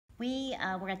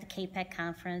We're at the KPEC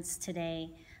conference today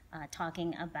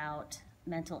talking about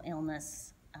mental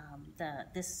illness.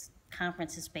 This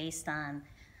conference is based on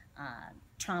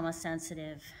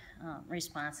trauma-sensitive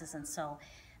responses, and so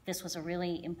this was a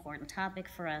really important topic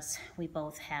for us. We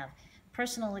both have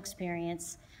personal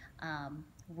experience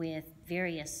with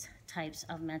various types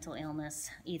of mental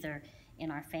illness, either in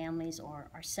our families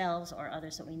or ourselves or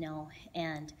others that we know,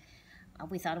 and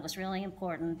we thought it was really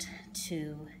important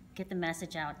to get the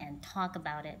message out and talk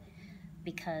about it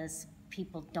because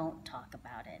people don't talk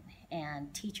about it,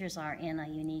 and teachers are in a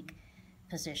unique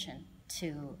position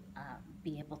to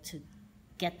be able to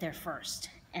get there first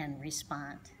and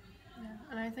respond. Yeah,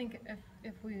 and I think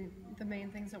the main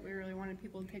things that we really wanted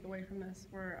people to take away from this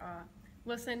were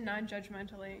listen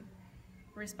non-judgmentally,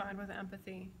 respond with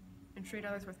empathy, and treat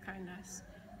others with kindness.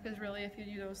 Because really, if you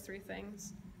do those three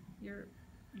things, you're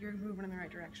moving in the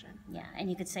right direction. Yeah, and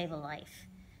you could save a life.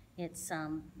 It's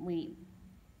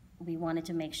we wanted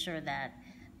to make sure that,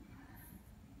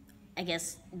 I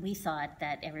guess we thought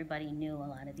that everybody knew a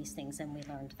lot of these things, and we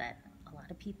learned that a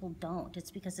lot of people don't. It's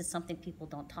because it's something people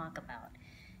don't talk about,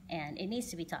 and it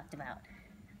needs to be talked about.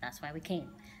 That's why we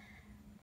came.